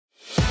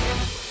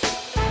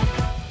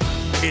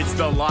It's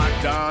the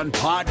Locked On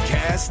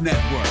Podcast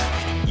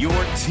Network, your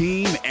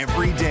team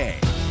every day.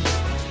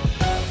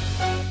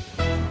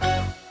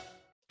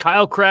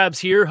 Kyle Krabs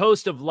here,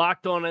 host of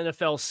Locked On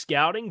NFL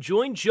Scouting.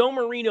 Join Joe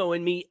Marino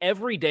and me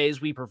every day as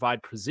we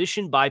provide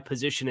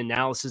position-by-position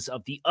analysis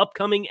of the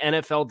upcoming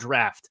NFL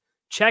Draft.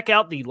 Check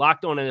out the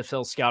Locked On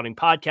NFL Scouting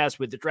podcast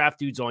with the Draft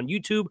Dudes on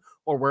YouTube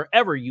or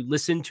wherever you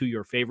listen to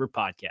your favorite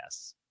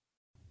podcasts.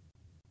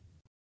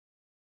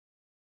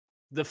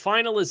 The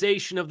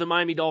finalization of the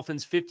Miami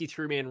Dolphins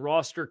 53-man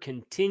roster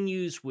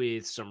continues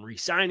with some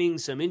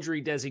re-signings, some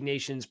injury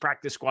designations,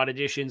 practice squad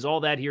additions,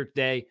 all that here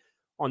today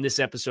on this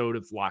episode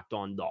of Locked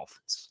On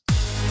Dolphins.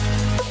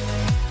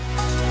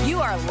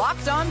 You are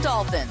Locked On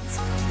Dolphins,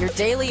 your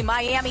daily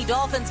Miami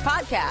Dolphins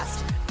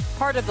podcast,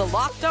 part of the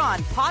Locked On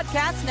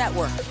Podcast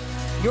Network,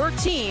 your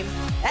team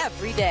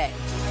every day.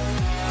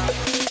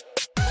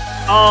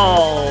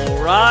 All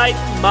right,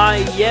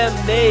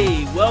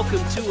 Miami,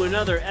 welcome to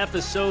another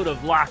episode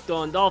of Locked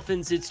On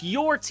Dolphins. It's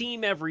your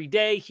team every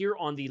day here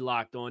on the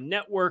Locked On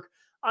Network.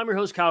 I'm your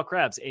host, Kyle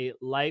Krabs, a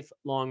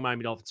lifelong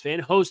Miami Dolphins fan,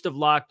 host of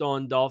Locked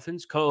On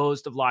Dolphins,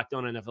 co-host of Locked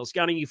On NFL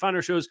Scouting. You find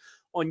our shows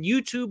on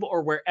YouTube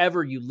or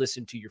wherever you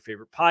listen to your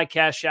favorite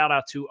podcast. Shout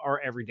out to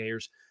our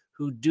everydayers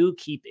who do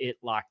keep it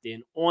locked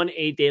in on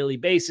a daily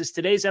basis.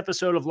 Today's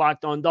episode of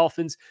Locked On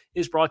Dolphins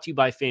is brought to you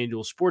by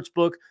FanDuel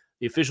Sportsbook,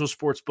 the official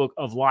sportsbook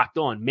of Locked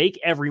On. Make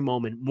every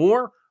moment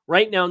more.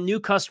 Right now, new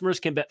customers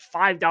can bet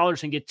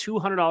 $5 and get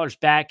 $200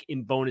 back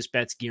in bonus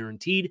bets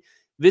guaranteed.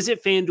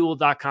 Visit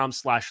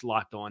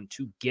FanDuel.com/LockedOn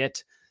to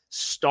get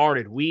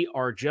started. We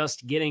are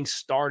just getting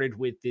started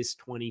with this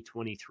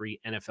 2023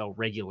 NFL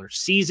regular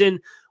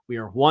season. We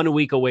are 1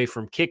 week away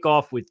from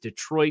kickoff with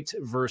Detroit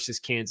versus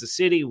Kansas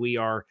City. We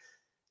are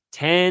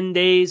 10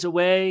 days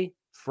away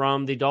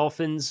from the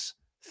Dolphins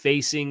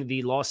facing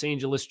the Los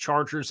Angeles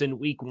Chargers in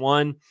week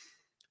 1.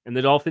 And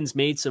the Dolphins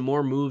made some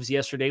more moves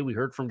yesterday. We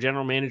heard from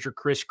general manager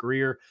Chris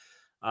Grier.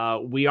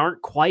 We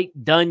aren't quite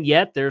done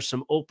yet. There's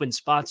some open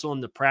spots on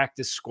the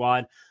practice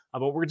squad,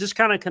 but we're just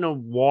kind of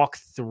walk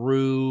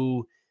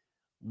through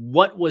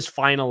what was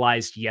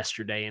finalized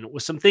yesterday. And it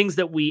was some things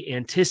that we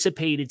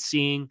anticipated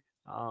seeing,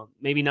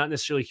 maybe not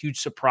necessarily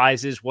huge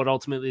surprises, what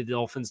ultimately the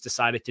Dolphins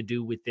decided to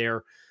do with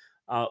their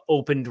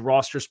opened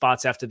roster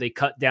spots after they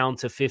cut down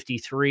to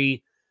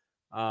 53.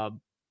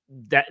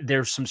 That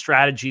there's some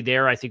strategy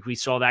there. I think we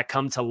saw that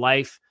come to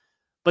life.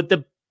 But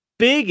the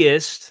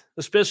biggest,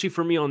 especially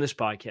for me on this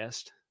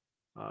podcast,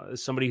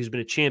 as somebody who's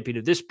been a champion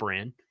of this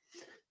brand,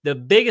 the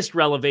biggest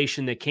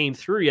revelation that came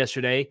through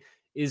yesterday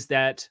is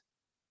that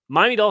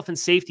Miami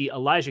Dolphins safety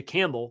Elijah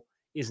Campbell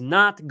is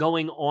not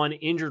going on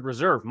injured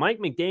reserve. Mike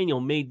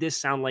McDaniel made this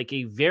sound like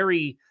a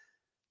very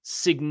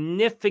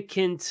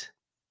significant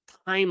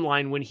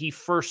timeline when he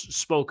first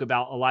spoke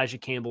about Elijah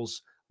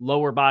Campbell's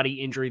lower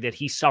body injury that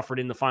he suffered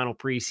in the final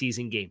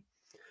preseason game.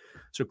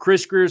 So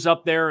Chris Grier's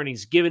up there and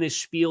he's giving his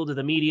spiel to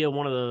the media,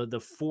 one of the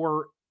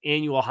 4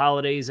 annual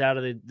holidays out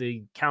of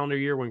the calendar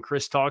year when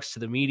Chris talks to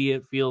the media,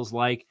 it feels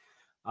like.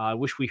 I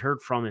wish we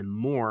heard from him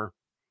more.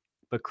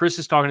 But Chris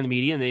is talking to the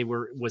media and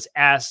was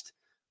asked,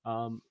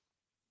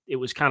 it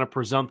was kind of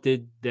presumed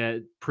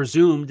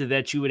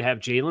that you would have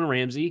Jalen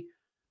Ramsey,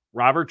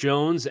 Robert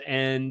Jones,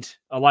 and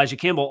Elijah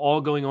Campbell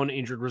all going on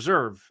injured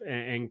reserve.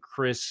 And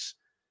Chris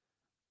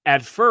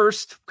at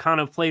first kind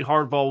of played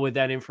hardball with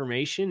that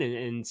information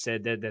and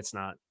said that that's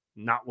not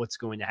what's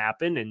going to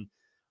happen. And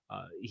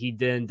he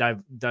then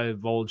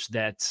divulged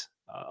that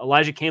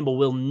Elijah Campbell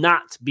will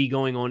not be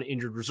going on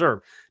injured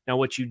reserve. Now,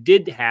 what you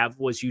did have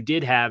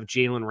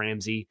Jalen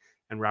Ramsey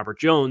and Robert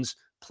Jones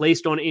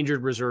placed on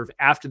injured reserve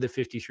after the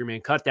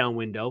 53-man cutdown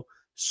window.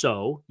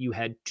 So you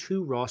had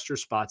 2 roster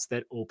spots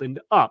that opened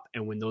up.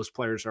 And when those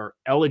players are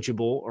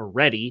eligible or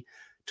ready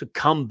to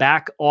come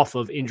back off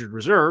of injured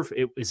reserve,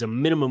 it is a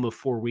minimum of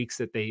 4 weeks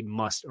that they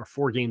must, or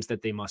 4 games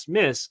that they must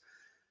miss.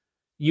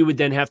 You would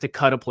then have to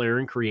cut a player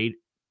and create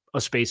a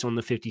space on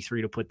the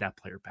 53 to put that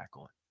player back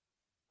on.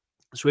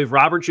 So we have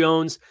Robert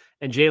Jones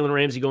and Jalen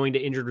Ramsey going to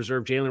injured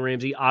reserve. Jalen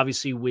Ramsey,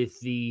 obviously, with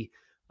the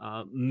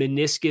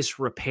meniscus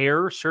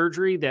repair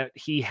surgery that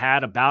he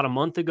had about a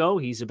month ago.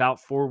 He's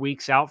about 4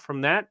 weeks out from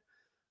that.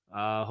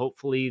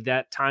 Hopefully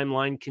that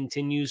timeline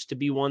continues to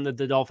be one that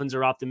the Dolphins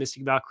are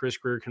optimistic about. Chris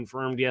Grier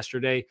confirmed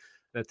yesterday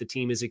that the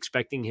team is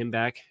expecting him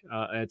back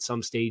at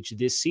some stage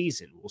this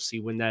season. We'll see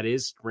when that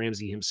is.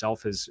 Ramsey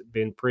himself has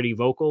been pretty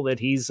vocal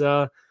that he's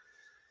going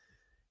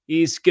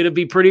to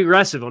be pretty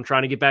aggressive on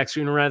trying to get back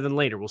sooner rather than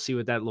later. We'll see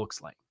what that looks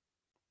like.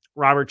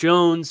 Robert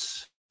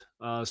Jones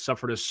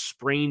suffered a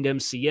sprained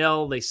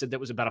MCL. They said that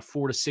was about a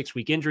 4 to 6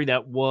 week injury.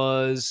 That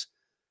was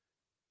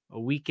a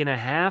week and a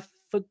half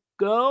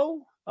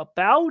ago.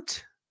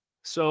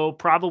 So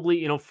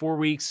probably, 4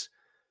 weeks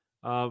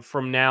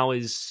from now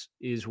is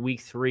week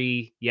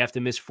 3. You have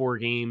to miss 4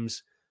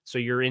 games. So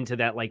you're into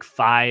that like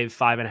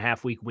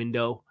 5.5 week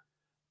window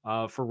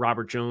for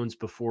Robert Jones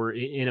before,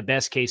 in a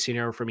best case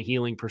scenario, from a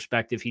healing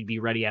perspective, he'd be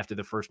ready after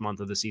the first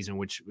month of the season,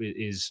 which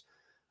is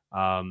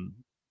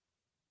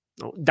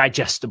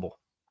digestible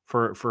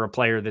for a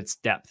player that's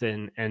depth.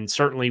 And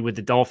certainly with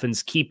the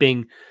Dolphins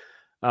keeping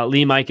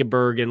Lee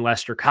Meikenberg and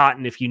Lester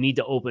Cotton if you need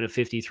to open a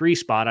 53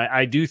 spot.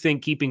 I do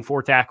think keeping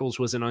 4 tackles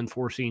was an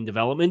unforeseen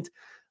development.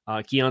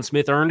 Keon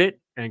Smith earned it,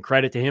 and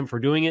credit to him for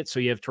doing it. So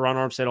you have Teron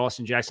Armstead,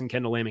 Austin Jackson,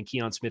 Kendall Lamb, and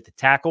Keon Smith to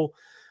tackle.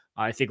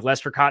 I think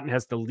Lester Cotton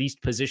has the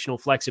least positional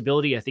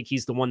flexibility. I think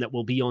he's the one that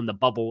will be on the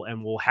bubble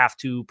and will have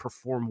to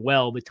perform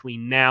well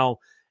between now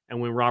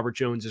and when Robert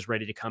Jones is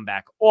ready to come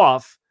back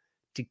off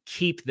to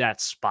keep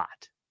that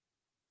spot.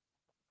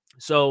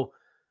 So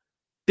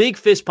big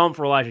fist pump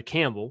for Elijah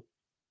Campbell,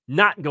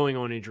 not going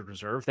on injured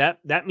reserve.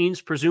 That means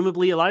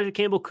presumably Elijah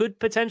Campbell could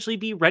potentially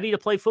be ready to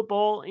play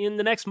football in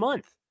the next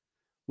month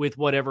with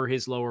whatever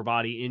his lower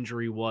body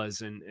injury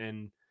was.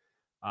 And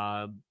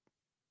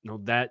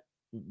that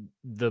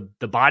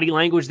the body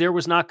language there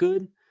was not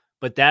good,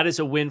 but that is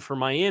a win for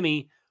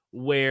Miami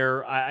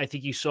where I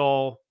think you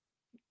saw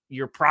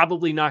you're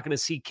probably not going to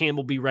see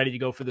Campbell be ready to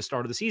go for the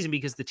start of the season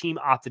because the team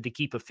opted to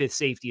keep a 5th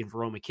safety in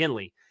Verone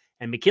McKinley.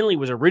 And McKinley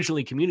was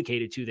originally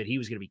communicated to that he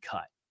was going to be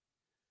cut.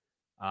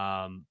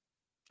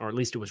 Or at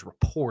least it was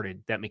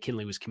reported that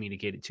McKinley was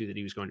communicated to that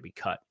he was going to be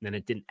cut. And then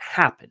it didn't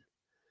happen.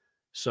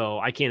 So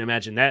I can't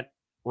imagine that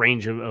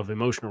range of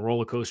emotional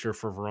roller coaster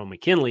for Verone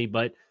McKinley,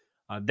 but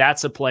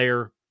that's a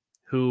player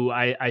who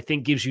I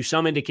think gives you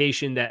some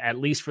indication that at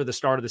least for the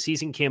start of the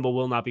season, Campbell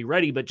will not be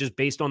ready, but just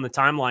based on the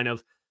timeline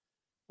of,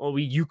 well,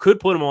 you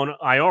could put him on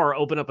IR,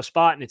 open up a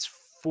spot, and it's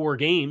 4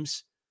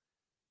 games.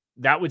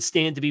 That would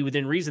stand to be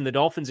within reason. The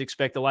Dolphins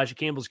expect Elijah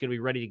Campbell's going to be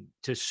ready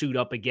to suit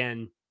up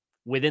again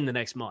within the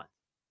next month.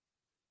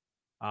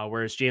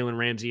 Whereas Jalen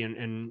Ramsey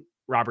and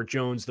Robert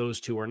Jones,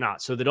 those two are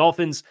not. So the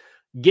Dolphins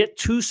get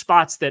 2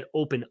 spots that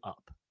open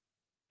up.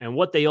 And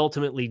what they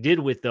ultimately did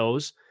with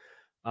those,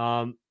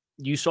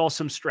 you saw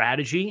some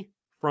strategy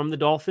from the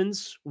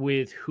Dolphins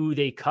with who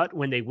they cut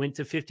when they went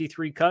to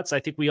 53 cuts. I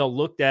think we all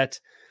looked at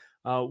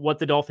what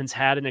the Dolphins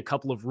had in a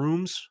couple of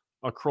rooms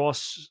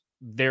across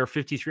their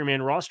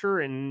 53-man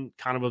roster and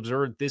kind of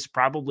observed this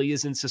probably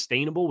isn't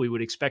sustainable. We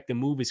would expect a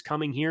move is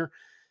coming here.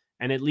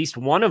 And at least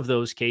one of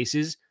those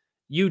cases,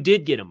 you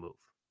did get a move.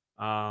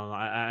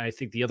 I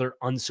think the other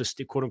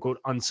quote-unquote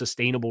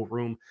unsustainable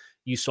room,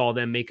 you saw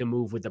them make a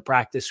move with the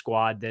practice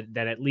squad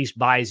that at least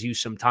buys you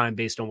some time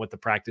based on what the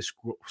practice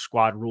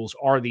squad rules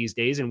are these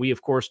days. And we,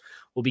 of course,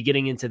 will be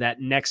getting into that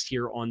next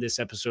year on this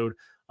episode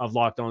of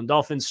Locked On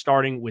Dolphins,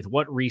 starting with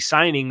what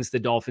re-signings the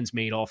Dolphins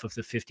made off of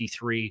the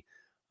 53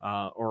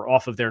 or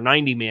off of their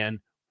 90-man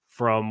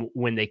from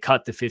when they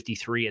cut the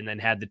 53 and then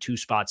had the 2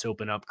 spots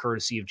open up,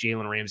 courtesy of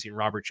Jalen Ramsey and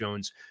Robert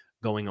Jones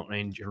going on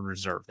injured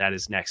reserve. That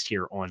is next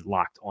here on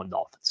Locked On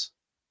Dolphins.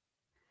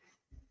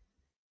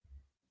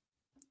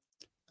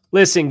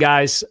 Listen,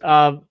 guys,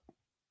 you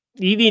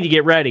need to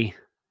get ready.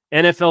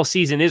 NFL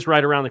season is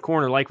right around the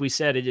corner. Like we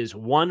said, it is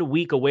 1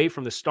 week away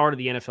from the start of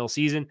the NFL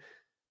season.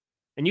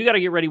 And you got to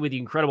get ready with the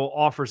incredible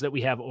offers that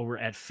we have over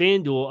at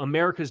FanDuel,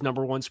 America's #1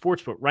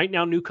 sportsbook. Right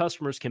now, new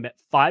customers can bet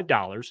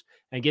 $5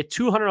 and get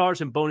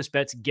 $200 in bonus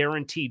bets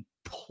guaranteed.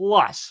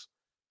 Plus,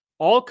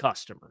 all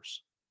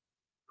customers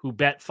who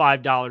bet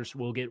 $5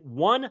 will get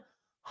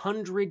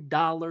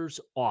 $100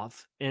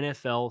 off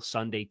NFL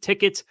Sunday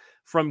tickets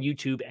from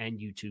YouTube and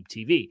YouTube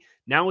TV.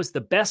 Now is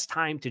the best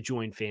time to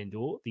join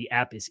FanDuel. The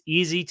app is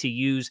easy to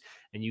use,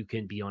 and you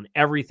can be on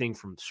everything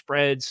from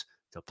spreads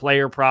to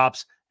player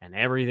props and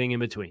everything in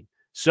between.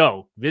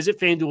 So visit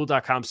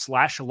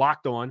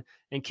FanDuel.com/lockedon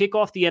and kick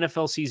off the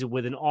NFL season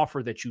with an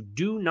offer that you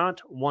do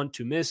not want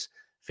to miss.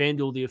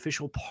 FanDuel, the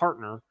official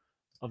partner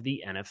of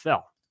the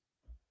NFL.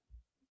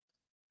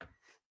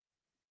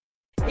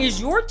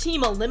 Is your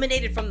team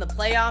eliminated from the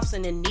playoffs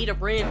and in need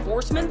of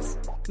reinforcements?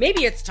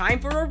 Maybe it's time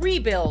for a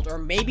rebuild, or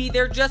maybe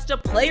they're just a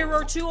player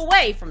or two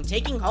away from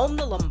taking home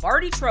the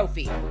Lombardi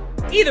Trophy.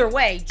 Either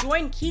way,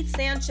 join Keith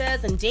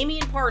Sanchez and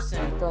Damian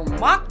Parson for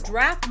Mock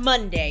Draft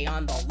Monday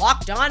on the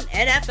Locked On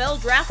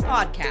NFL Draft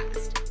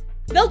Podcast.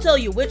 They'll tell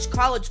you which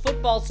college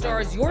football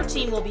stars your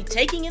team will be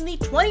taking in the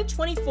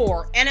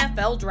 2024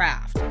 NFL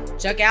Draft.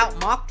 Check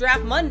out Mock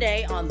Draft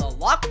Monday on the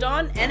Locked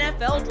On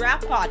NFL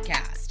Draft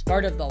Podcast,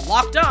 part of the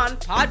Locked On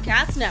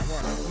Podcast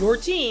Network, your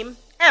team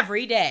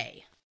every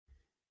day.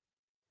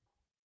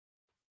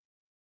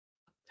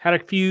 Had a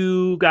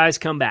few guys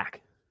come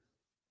back.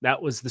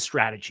 That was the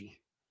strategy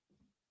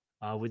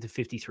with the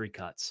 53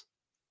 cuts.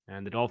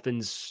 And the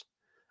Dolphins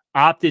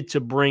opted to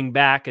bring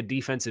back a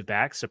defensive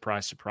back,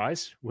 surprise,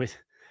 surprise, with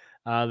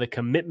the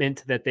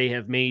commitment that they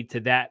have made to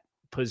that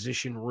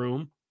position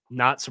room.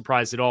 Not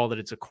surprised at all that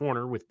it's a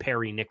corner with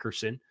Perry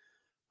Nickerson,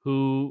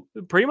 who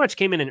pretty much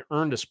came in and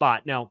earned a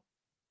spot. Now,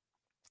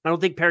 I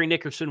don't think Perry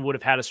Nickerson would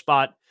have had a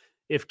spot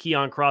if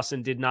Keon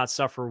Crossan did not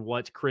suffer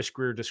what Chris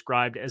Grier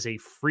described as a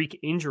freak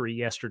injury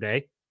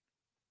yesterday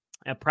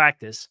at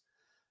practice.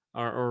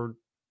 Or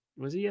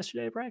was it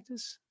yesterday at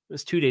practice? It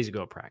was 2 days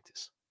ago at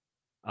practice.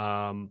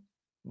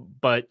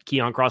 But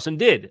Keon Crossan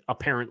did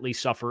apparently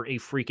suffer a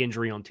freak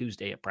injury on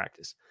Tuesday at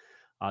practice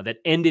that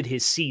ended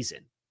his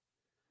season.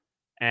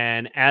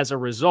 And as a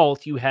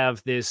result, you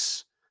have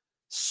this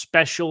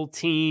special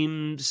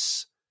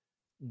teams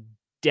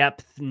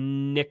depth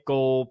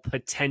nickel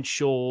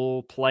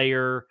potential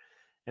player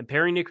And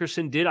Perry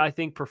Nickerson did, I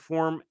think,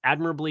 perform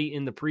admirably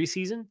in the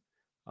preseason.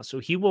 So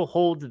he will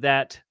hold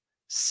that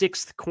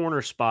 6th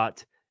corner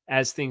spot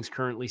as things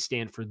currently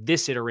stand for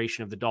this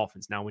iteration of the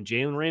Dolphins. Now, when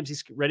Jalen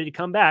Ramsey's ready to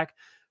come back,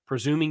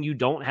 presuming you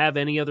don't have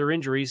any other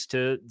injuries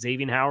to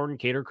Xavier Howard and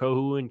Kader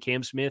Kohu and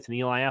Cam Smith and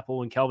Eli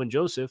Apple and Kelvin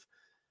Joseph,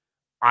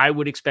 I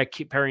would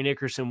expect Perry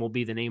Nickerson will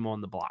be the name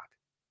on the block,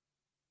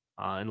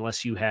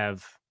 unless you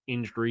have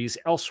injuries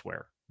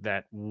elsewhere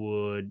that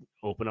would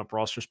open up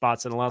roster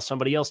spots and allow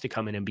somebody else to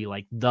come in and be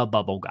like the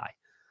bubble guy.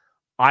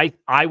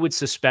 I would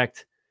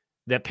suspect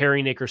that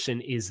Perry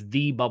Nickerson is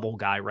the bubble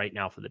guy right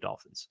now for the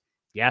Dolphins.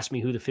 You asked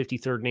me who the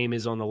 53rd name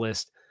is on the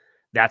list.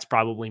 That's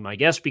probably my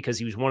guess because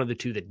he was one of the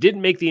 2 that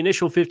didn't make the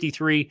initial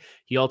 53.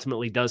 He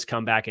ultimately does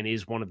come back and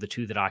is one of the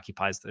 2 that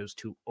occupies those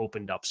 2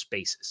 opened up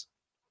spaces.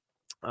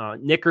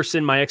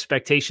 Nickerson, my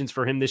expectations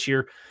for him this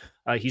year,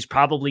 he's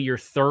probably your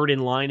 3rd in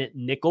line at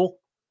nickel,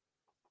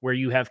 where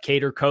you have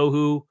Kader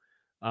Kohu,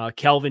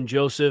 Kelvin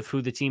Joseph,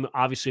 who the team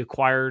obviously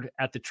acquired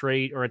at the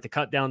trade or at the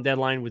cut down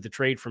deadline with the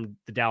trade from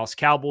the Dallas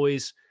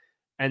Cowboys,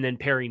 and then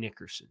Perry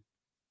Nickerson.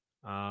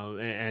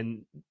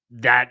 And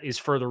that is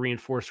further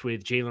reinforced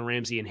with Jalen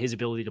Ramsey and his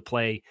ability to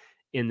play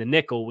in the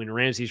nickel. When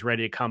Ramsey's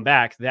ready to come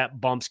back,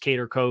 that bumps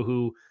Kader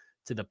Kohu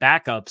to the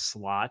backup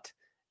slot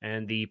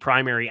and the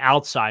primary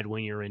outside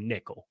when you're in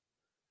nickel.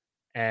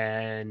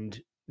 And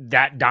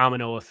that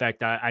domino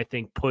effect, I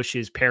think,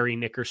 pushes Perry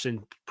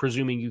Nickerson,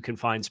 presuming you can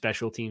find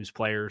special teams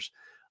players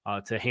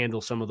to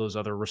handle some of those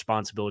other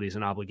responsibilities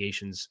and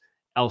obligations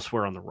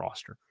elsewhere on the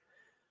roster.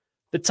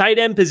 The tight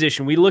end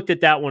position, we looked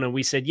at that one and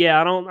we said,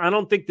 yeah, I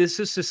don't think this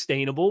is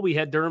sustainable. We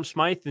had Durham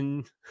Smythe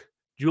and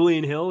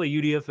Julian Hill, a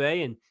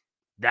UDFA, and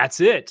that's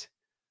it.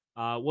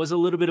 Was a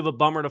little bit of a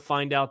bummer to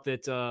find out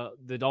that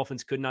the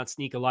Dolphins could not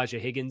sneak Elijah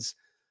Higgins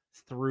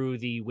through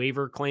the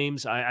waiver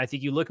claims. I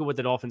think you look at what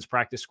the Dolphins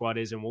practice squad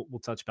is, and we'll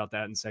touch about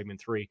that in segment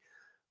 3.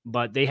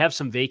 But they have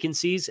some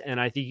vacancies,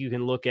 and I think you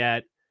can look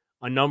at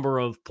a number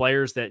of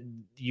players that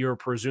you're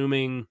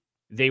presuming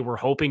they were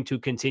hoping to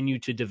continue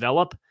to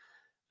develop.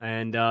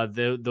 And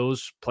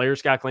those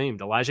players got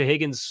claimed. Elijah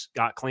Higgins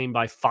got claimed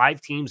by 5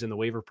 teams in the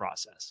waiver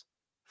process.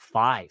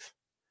 5.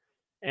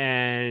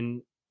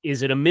 And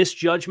is it a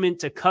misjudgment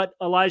to cut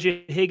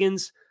Elijah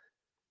Higgins?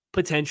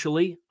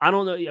 Potentially. I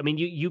don't know. I mean,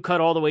 you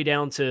cut all the way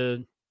down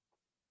to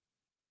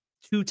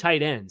 2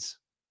 tight ends.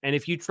 And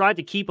if you tried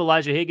to keep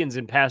Elijah Higgins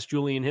and pass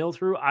Julian Hill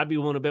through, I'd be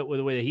willing to bet with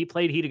the way that he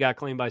played, he'd have got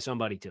claimed by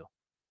somebody too.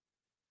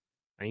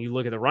 And you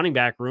look at the running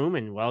back room,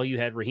 and, well, you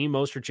had Raheem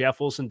Mostert, Jeff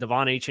Wilson,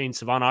 Devon Achane,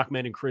 Savon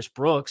Ahmed, and Chris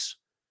Brooks,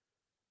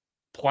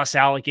 plus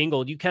Alec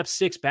Ingold. You kept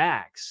 6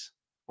 backs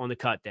on the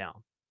cut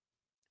down.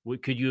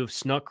 Could you have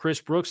snuck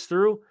Chris Brooks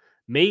through?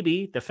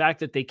 Maybe. The fact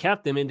that they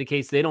kept him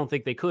indicates they don't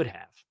think they could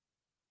have.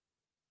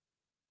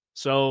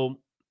 So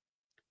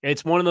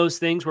it's one of those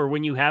things where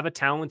when you have a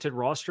talented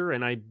roster,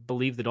 and I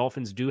believe the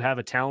Dolphins do have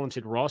a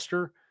talented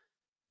roster,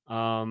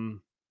 you're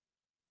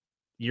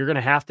going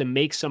to have to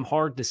make some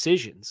hard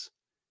decisions.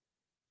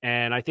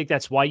 And I think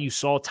that's why you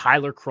saw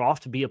Tyler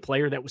Kroft be a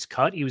player that was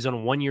cut. He was on a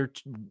 1-year,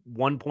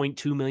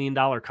 $1.2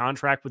 million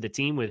contract with the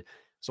team with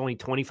it's only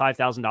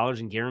 $25,000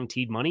 in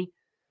guaranteed money.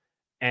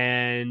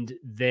 And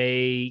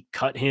they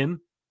cut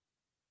him,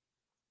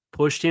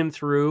 pushed him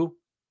through.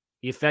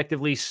 He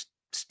effectively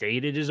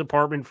stayed at his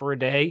apartment for a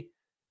day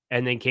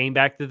and then came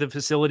back to the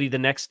facility the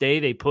next day.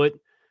 They put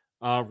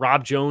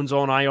Rob Jones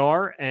on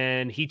IR,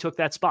 and he took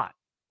that spot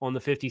on the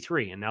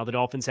 53. And now the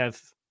Dolphins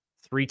have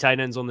 3 tight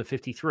ends on the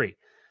 53.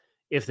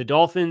 If the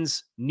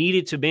Dolphins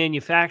needed to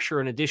manufacture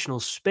an additional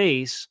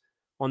space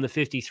on the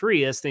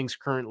 53 as things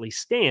currently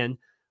stand,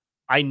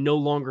 I no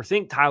longer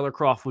think Tyler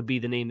Kroft would be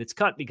the name that's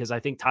cut because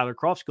I think Tyler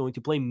Kroft's going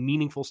to play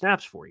meaningful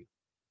snaps for you.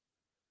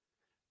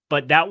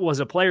 But that was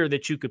a player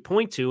that you could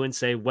point to and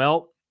say,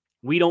 well,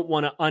 we don't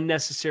want to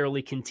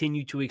unnecessarily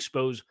continue to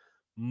expose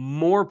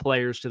more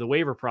players to the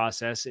waiver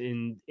process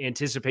in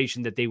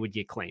anticipation that they would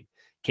get claimed.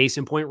 Case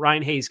in point,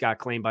 Ryan Hayes got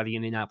claimed by the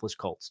Indianapolis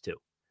Colts too.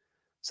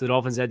 So the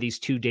Dolphins had these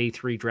 2 day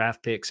 3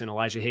 draft picks and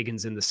Elijah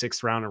Higgins in the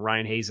 6th round and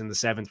Ryan Hayes in the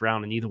 7th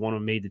round, and neither one of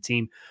them made the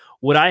team.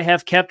 Would I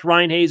have kept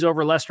Ryan Hayes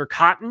over Lester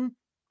Cotton?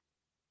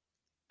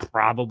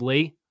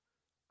 Probably.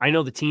 I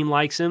know the team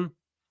likes him.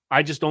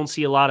 I just don't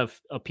see a lot of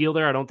appeal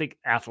there. I don't think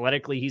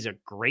athletically he's a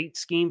great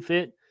scheme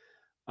fit.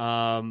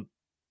 And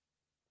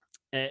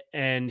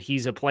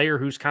he's a player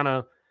who's kind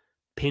of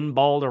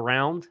pinballed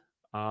around.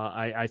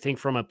 I think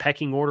from a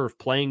pecking order of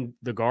playing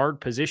the guard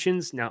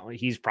positions, now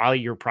he's probably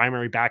your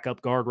primary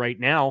backup guard right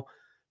now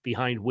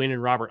behind Wynn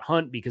and Robert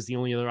Hunt because the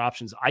only other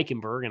option is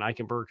Eichenberg, and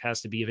Eichenberg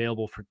has to be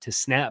available to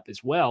snap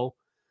as well.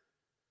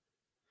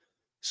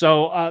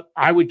 So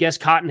I would guess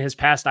Cotton has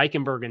passed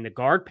Eichenberg in the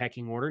guard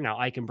pecking order. Now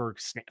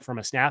Eichenberg, from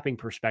a snapping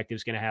perspective,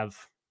 is going to have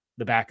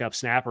the backup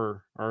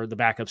snapper or the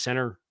backup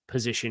center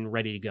position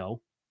ready to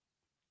go.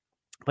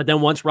 But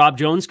then once Rob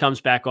Jones comes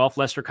back off,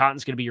 Lester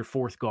Cotton's going to be your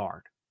 4th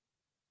guard.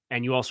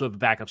 And you also have a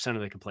backup center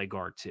that can play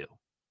guard too.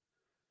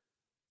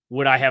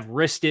 Would I have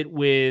risked it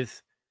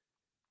with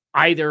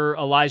either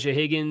Elijah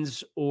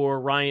Higgins or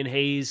Ryan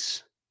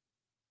Hayes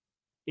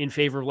in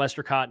favor of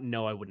Lester Cotton?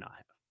 No, I would not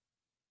have.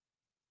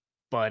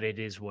 but it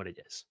is what it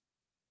is.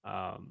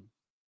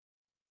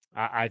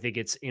 I think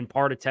it's in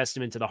part a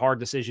testament to the hard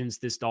decisions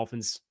this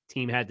Dolphins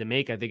team had to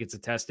make. I think it's a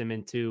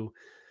testament to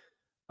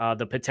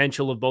the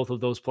potential of both of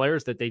those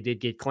players that they did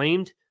get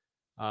claimed.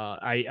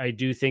 I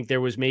do think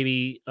there was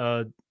maybe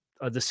a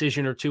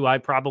decision or two I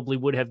probably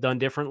would have done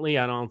differently.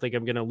 I don't think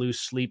I'm going to lose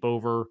sleep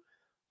over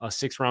a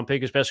 6th-round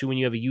pick, especially when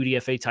you have a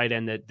UDFA tight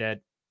end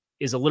that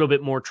is a little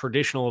bit more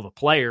traditional of a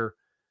player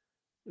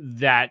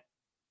that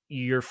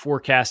you're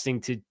forecasting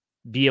to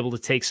be able to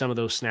take some of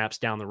those snaps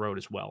down the road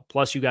as well.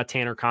 Plus, you got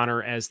Tanner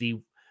Conner as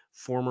the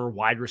former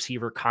wide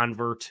receiver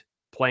convert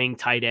playing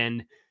tight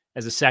end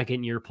as a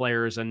second-year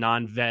player, as a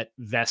non-vet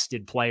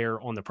vested player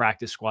on the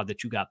practice squad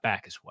that you got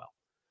back as well.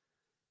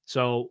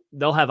 So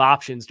they'll have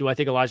options. Do I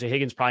think Elijah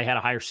Higgins probably had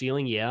a higher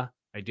ceiling? Yeah,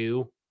 I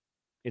do.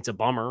 It's a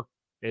bummer.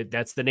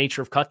 That's the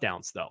nature of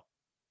cutdowns, though.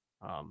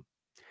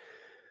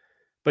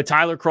 But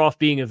Tyler Kroft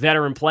being a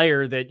veteran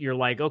player that you're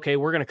like, okay,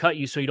 we're going to cut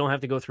you so you don't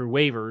have to go through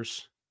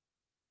waivers.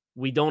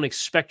 We don't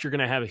expect you're going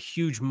to have a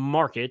huge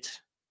market.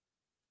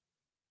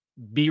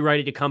 Be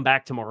ready to come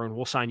back tomorrow, and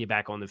we'll sign you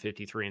back on the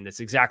 53. And that's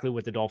exactly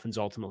what the Dolphins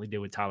ultimately did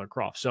with Tyler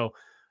Kroft. So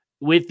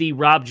with the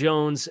Rob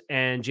Jones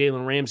and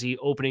Jalen Ramsey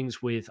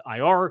openings with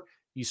IR,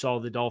 you saw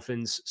the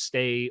Dolphins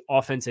stay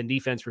offense and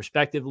defense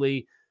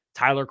respectively.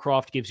 Tyler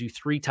Kroft gives you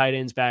 3 tight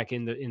ends back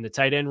in the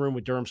tight end room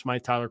with Durham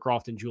Smythe, Tyler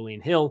Kroft, and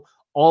Julian Hill,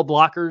 all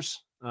blockers.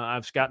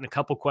 I've gotten a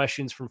couple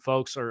questions from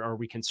folks. Are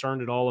we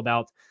concerned at all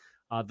about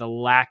the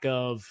lack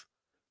of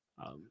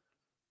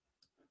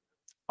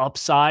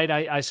upside,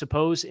 I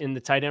suppose, in the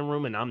tight end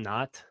room? And I'm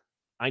not.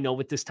 I know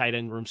what this tight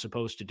end room's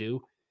supposed to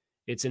do.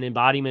 It's an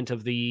embodiment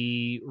of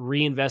the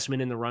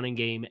reinvestment in the running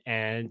game.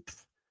 And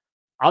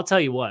I'll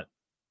tell you what,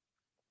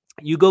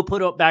 you go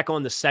put up back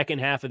on the second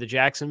half of the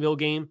Jacksonville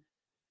game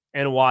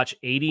and watch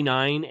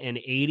 89 and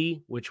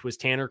 80, which was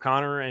Tanner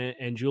Conner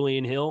and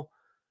Julian Hill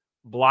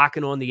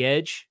blocking on the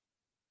edge.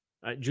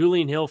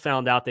 Julian Hill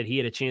found out that he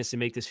had a chance to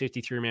make this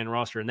 53-man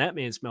roster, and that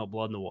man smelled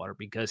blood in the water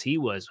because he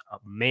was a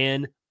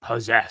man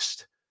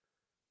possessed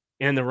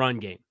in the run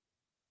game.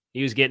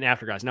 He was getting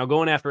after guys. Now,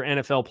 going after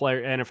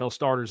NFL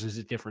starters is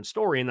a different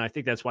story, and I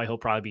think that's why he'll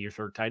probably be your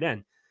 3rd tight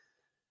end.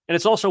 And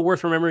it's also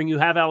worth remembering you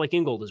have Alec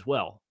Ingold as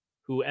well,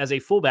 who as a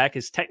fullback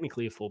is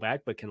technically a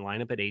fullback, but can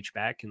line up at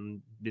H-back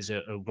and is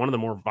one of the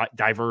more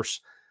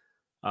diverse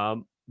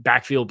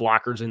backfield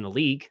blockers in the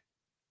league.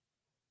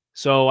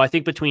 So I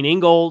think between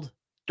Ingold,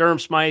 Durham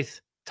Smythe,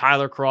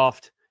 Tyler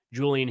Kroft,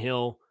 Julian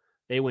Hill,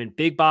 they win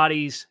big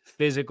bodies,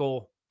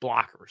 physical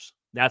blockers.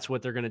 That's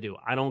what they're going to do.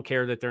 I don't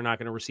care that they're not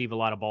going to receive a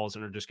lot of balls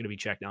and are just going to be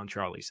checked down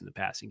Charlies in the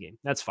passing game.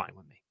 That's fine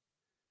with me.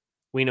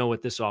 We know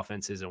what this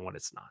offense is and what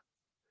it's not.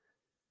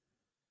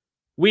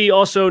 We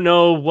also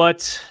know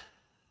what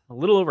a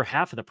little over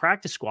half of the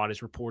practice squad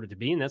is reported to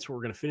be, and that's what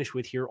we're going to finish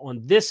with here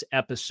on this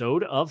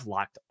episode of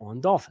Locked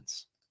on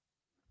Dolphins.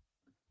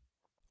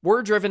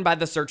 We're driven by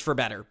the search for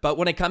better, but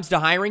when it comes to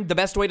hiring, the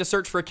best way to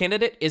search for a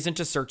candidate isn't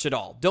to search at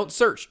all. Don't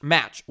search,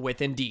 match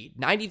with Indeed.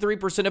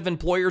 93% of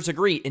employers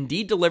agree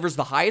Indeed delivers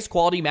the highest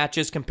quality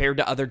matches compared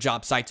to other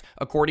job sites,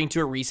 according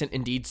to a recent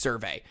Indeed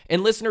survey.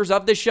 And listeners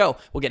of this show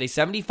will get a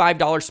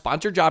 $75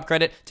 sponsored job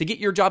credit to get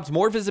your jobs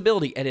more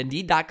visibility at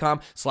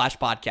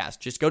Indeed.com/podcast.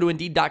 Just go to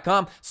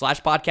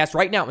Indeed.com/podcast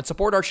right now and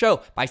support our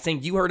show by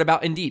saying you heard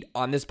about Indeed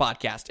on this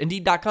podcast.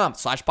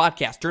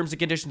 Indeed.com/podcast. Terms and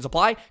conditions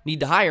apply.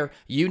 Need to hire?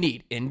 You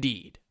need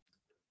Indeed.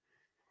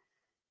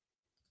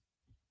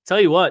 Tell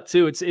you what,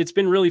 too, it's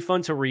been really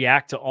fun to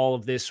react to all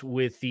of this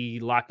with the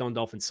Locked on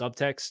Dolphins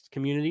subtext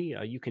community.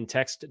 You can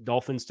text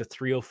Dolphins to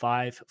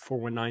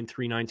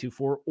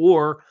 305-419-3924,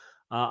 or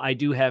I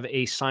do have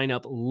a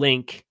sign-up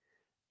link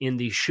in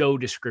the show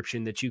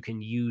description that you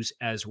can use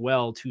as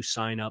well to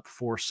sign up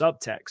for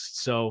subtext.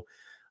 So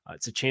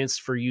it's a chance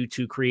for you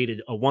to create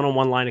a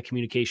one-on-one line of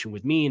communication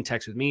with me and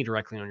text with me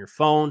directly on your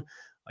phone.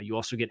 You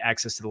also get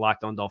access to the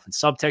Locked on Dolphins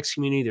subtext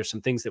community. There's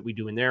some things that we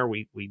do in there.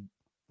 We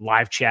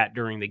live chat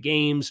during the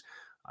games.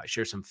 I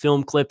share some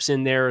film clips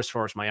in there as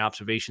far as my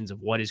observations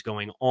of what is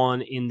going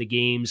on in the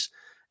games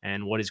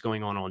and what is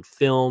going on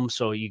film.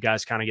 So you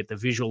guys kind of get the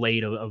visual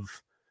aid of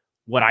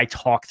what I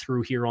talk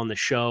through here on the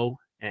show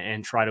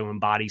and try to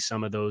embody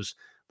some of those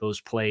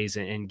plays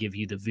and give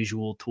you the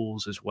visual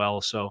tools as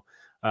well. So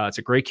it's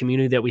a great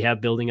community that we have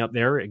building up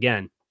there.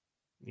 Again,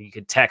 you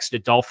could text the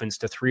Dolphins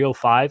to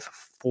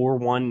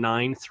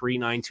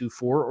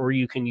 305-419-3924, or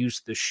you can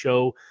use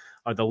the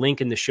link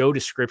in the show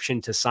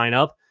description to sign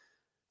up.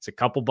 It's a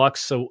couple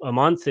bucks a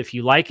month if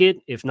you like it.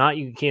 If not,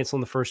 you can cancel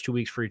in the first 2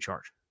 weeks free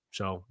charge.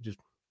 So just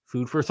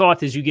food for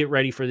thought as you get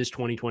ready for this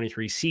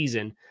 2023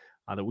 season,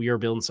 that we are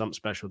building something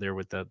special there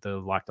with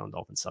the Locked on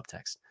Dolphins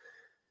subtext.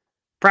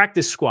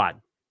 Practice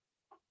squad.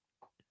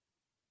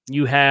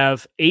 You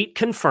have 8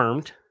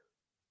 confirmed,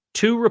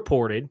 2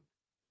 reported,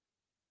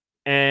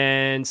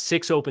 and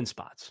 6 open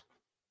spots.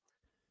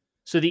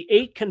 So the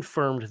 8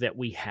 confirmed that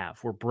we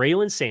have were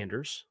Braylon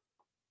Sanders,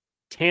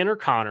 Tanner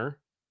Conner,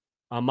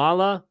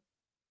 Amala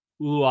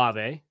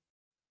Uluave,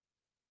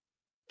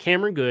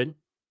 Cameron Good,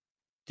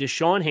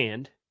 Deshaun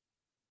Hand,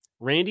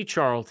 Randy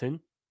Charlton,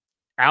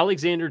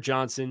 Alexander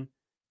Johnson,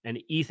 and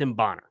Ethan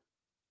Bonner.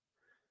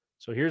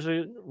 So here's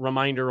a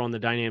reminder on the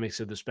dynamics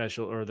of the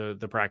special or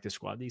the practice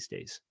squad these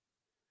days.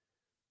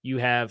 You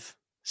have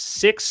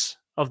 6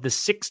 of the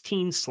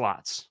 16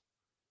 slots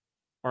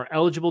are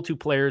eligible to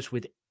players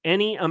with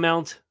any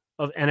amount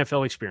of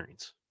NFL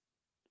experience.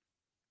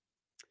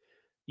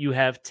 You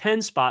have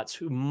 10 spots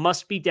who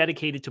must be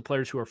dedicated to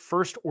players who are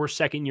first or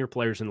second year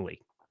players in the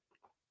league.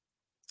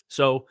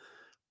 So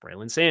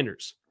Braylon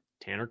Sanders,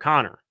 Tanner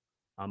Connor,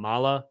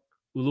 Amala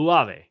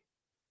Uluave,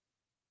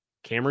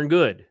 Cameron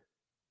Good,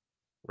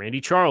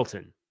 Randy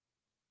Charlton,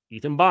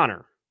 Ethan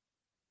Bonner.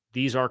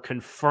 These are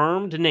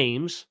confirmed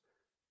names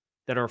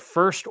that are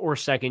first or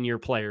second year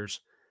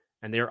players,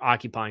 and they're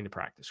occupying the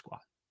practice squad.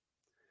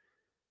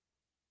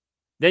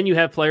 Then you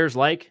have players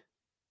like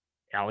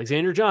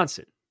Alexander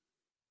Johnson.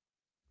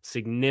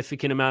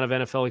 Significant amount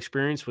of NFL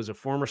experience, was a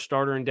former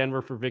starter in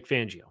Denver for Vic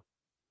Fangio.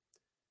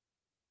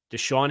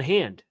 Deshaun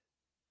Hand.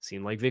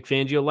 Seemed like Vic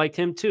Fangio liked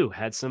him too.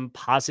 Had some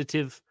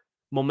positive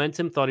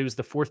momentum. Thought he was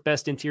the 4th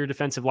best interior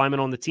defensive lineman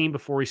on the team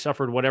before he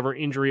suffered whatever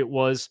injury it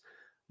was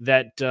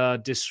that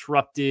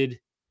disrupted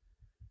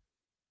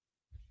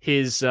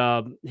his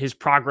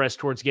progress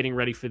towards getting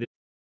ready for this.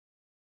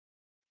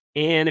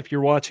 And if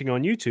you're watching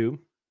on YouTube,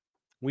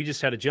 we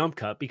just had a jump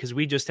cut because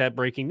we just had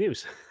breaking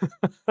news.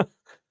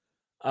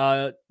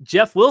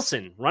 Jeff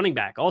Wilson, running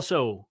back,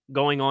 also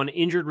going on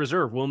injured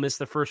reserve, will miss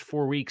the first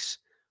 4 weeks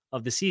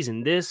of the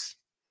season. This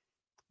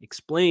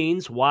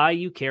explains why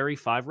you carry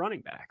 5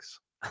 running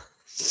backs.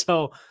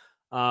 So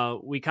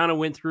we kind of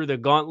went through the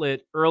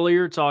gauntlet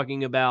earlier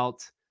talking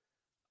about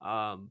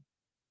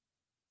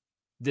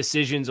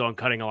decisions on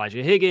cutting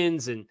Elijah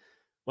Higgins. And,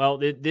 well,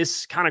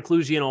 this kind of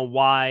clues you in on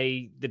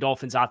why the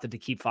Dolphins opted to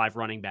keep 5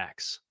 running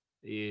backs.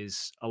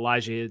 Is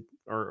Elijah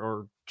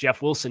or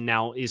Jeff Wilson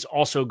now is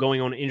also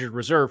going on injured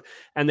reserve.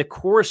 And the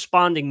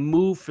corresponding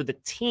move for the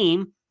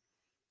team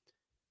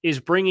is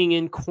bringing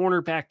in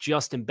cornerback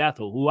Justin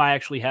Bethel, who I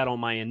actually had on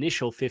my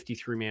initial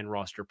 53-man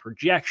roster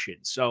projection.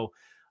 So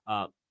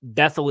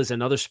Bethel is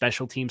another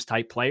special teams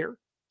type player.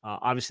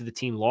 Obviously, the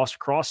team lost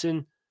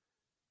Crossan.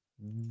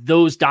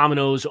 Those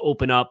dominoes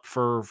open up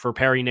for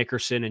Perry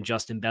Nickerson and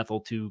Justin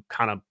Bethel to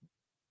kind of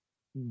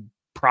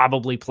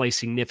probably play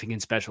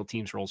significant special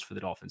teams roles for the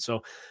Dolphins.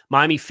 So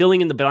Miami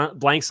filling in the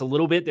blanks a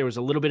little bit. There was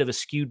a little bit of a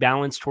skewed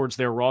balance towards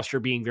their roster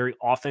being very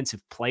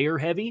offensive player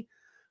heavy.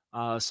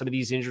 Some of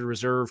these injured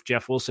reserve,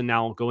 Jeff Wilson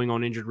now going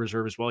on injured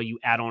reserve as well. You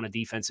add on a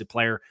defensive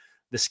player,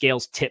 the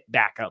scales tip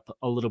back up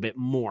a little bit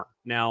more.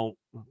 Now,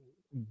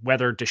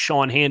 whether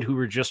Deshaun Hand, who we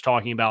were just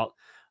talking about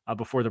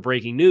before the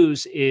breaking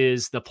news,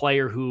 is the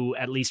player who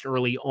at least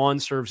early on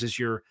serves as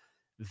your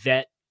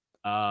vet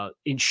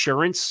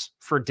insurance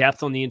for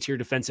depth on the interior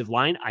defensive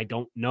line, I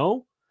don't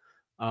know.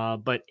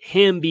 But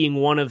him being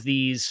one of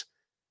these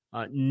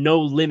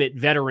no-limit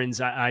veterans,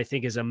 I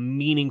think is a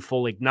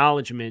meaningful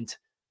acknowledgement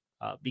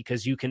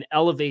because you can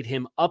elevate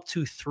him up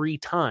to 3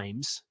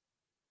 times,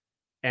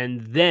 and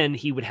then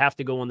he would have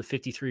to go on the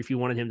 53 if you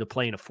wanted him to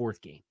play in a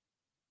 4th game.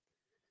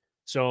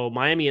 So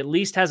Miami at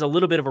least has a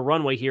little bit of a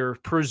runway here,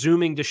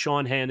 presuming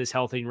Deshaun Hand is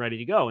healthy and ready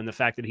to go, and the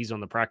fact that he's on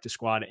the practice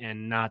squad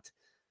and not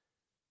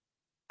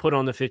put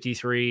on the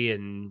 53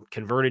 and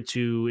converted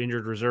to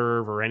injured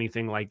reserve or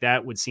anything like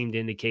that would seem to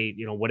indicate,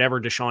 whatever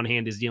Deshaun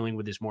Hand is dealing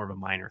with is more of a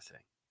minor thing.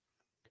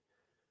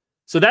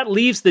 So that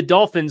leaves the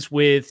Dolphins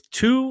with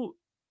 2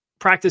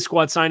 practice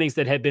squad signings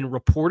that have been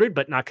reported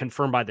but not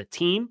confirmed by the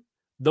team.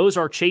 Those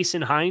are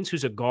Chasen Hines,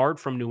 who's a guard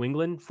from New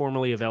England,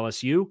 formerly of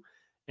LSU,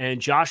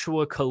 and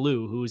Joshua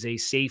Kalu, who is a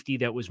safety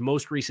that was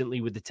most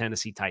recently with the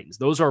Tennessee Titans.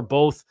 Those are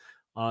both,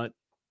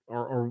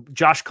 or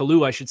Josh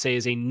Kalu, I should say,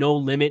 is a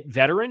no-limit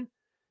veteran,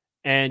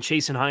 and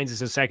Chasen Hines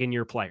is a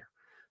second-year player.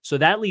 So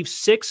that leaves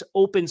 6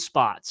 open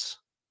spots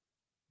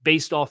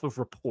based off of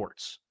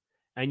reports.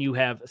 And you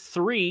have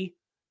 3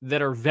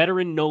 that are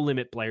veteran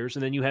no-limit players,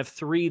 and then you have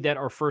 3 that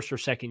are first- or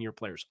second-year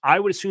players. I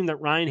would assume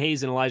that Ryan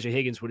Hayes and Elijah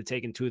Higgins would have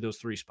taken 2 of those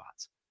 3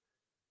 spots.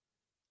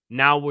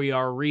 Now we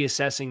are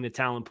reassessing the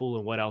talent pool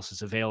and what else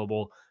is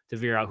available to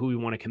figure out who we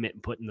want to commit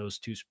and put in those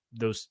 2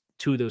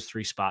 of those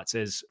 3 spots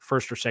as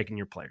first- or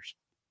second-year players.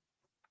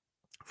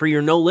 For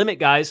your no-limit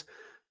guys,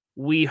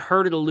 we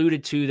heard it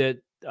alluded to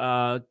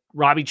that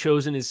Robbie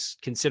Chosen is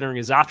considering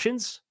his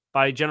options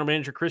by general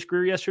manager Chris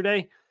Grier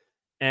yesterday.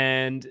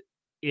 And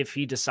if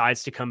he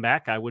decides to come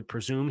back, I would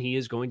presume he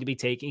is going to be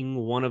taking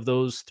one of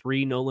those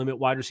 3 no-limit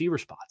wide receiver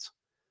spots.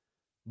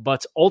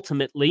 But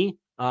ultimately,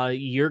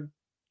 you're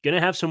going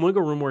to have some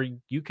wiggle room where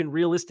you can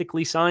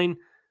realistically sign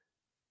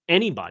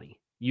anybody.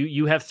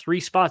 You have 3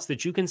 spots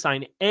that you can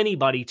sign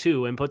anybody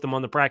to and put them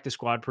on the practice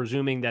squad,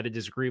 presuming that it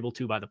is agreeable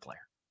to by the player.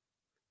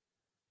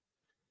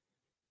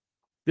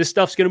 This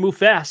stuff's going to move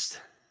fast.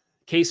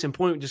 Case in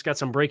point, we just got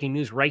some breaking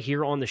news right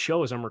here on the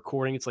show as I'm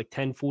recording. It's like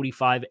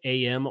 10:45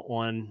 a.m.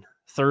 on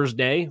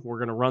Thursday. We're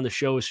going to run the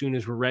show as soon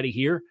as we're ready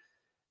here.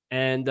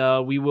 And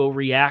we will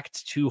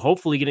react to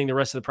hopefully getting the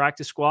rest of the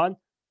practice squad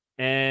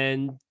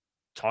and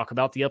talk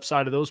about the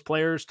upside of those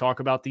players, talk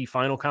about the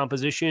final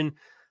composition,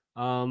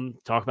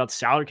 Talk about the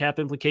salary cap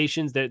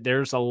implications.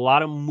 There's a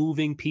lot of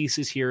moving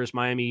pieces here as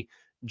Miami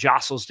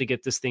jostles to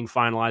get this thing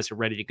finalized and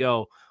ready to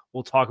go.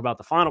 We'll talk about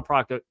the final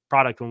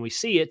product when we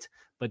see it,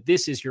 but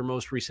this is your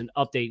most recent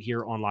update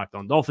here on Locked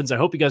On Dolphins. I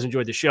hope you guys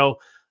enjoyed the show.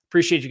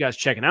 Appreciate you guys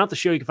checking out the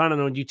show. You can find it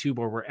on YouTube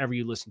or wherever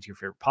you listen to your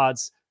favorite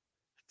pods.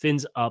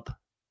 Fins up.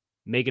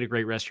 Make it a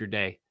great rest of your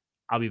day.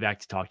 I'll be back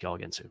to talk to y'all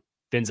again soon.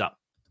 Fins up.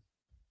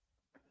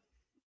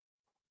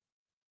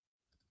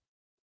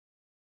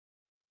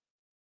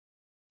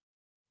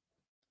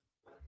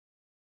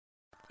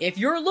 If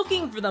you're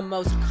looking for the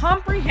most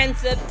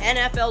comprehensive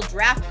NFL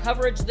draft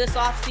coverage this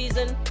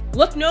offseason,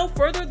 look no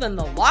further than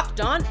the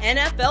Locked On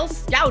NFL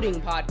Scouting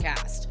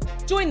Podcast.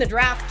 Join the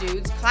draft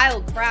dudes,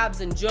 Kyle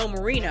Krabs and Joe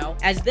Marino,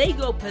 as they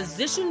go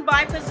position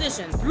by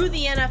position through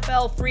the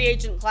NFL free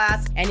agent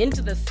class and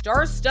into the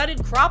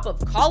star-studded crop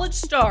of college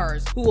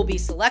stars who will be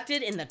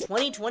selected in the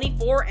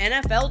 2024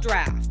 NFL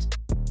Draft.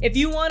 If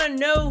you want to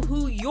know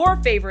who your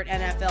favorite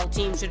NFL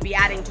team should be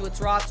adding to its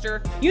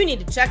roster, you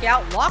need to check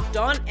out Locked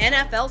On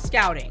NFL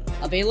Scouting,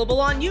 available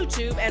on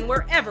YouTube and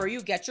wherever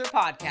you get your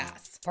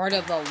podcasts. Part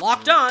of the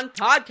Locked On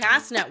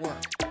Podcast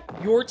Network,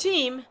 your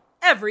team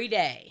every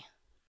day.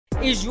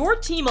 Is your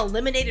team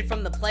eliminated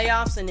from the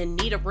playoffs and in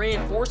need of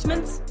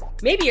reinforcements?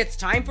 Maybe it's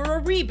time for a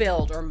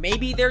rebuild, or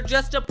maybe they're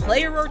just a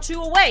player or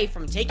two away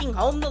from taking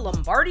home the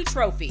Lombardi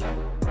Trophy.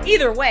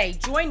 Either way,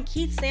 join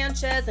Keith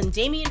Sanchez and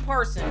Damian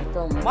Parson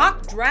for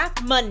Mock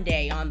Draft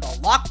Monday on the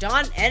Locked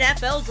On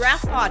NFL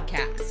Draft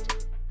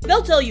Podcast.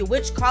 They'll tell you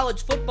which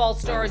college football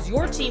stars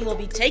your team will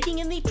be taking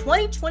in the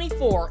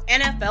 2024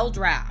 NFL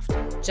Draft.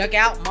 Check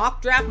out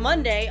Mock Draft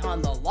Monday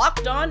on the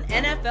Locked On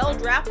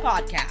NFL Draft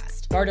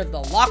Podcast, part of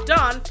the Locked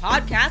On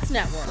Podcast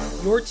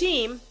Network, your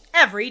team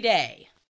every day.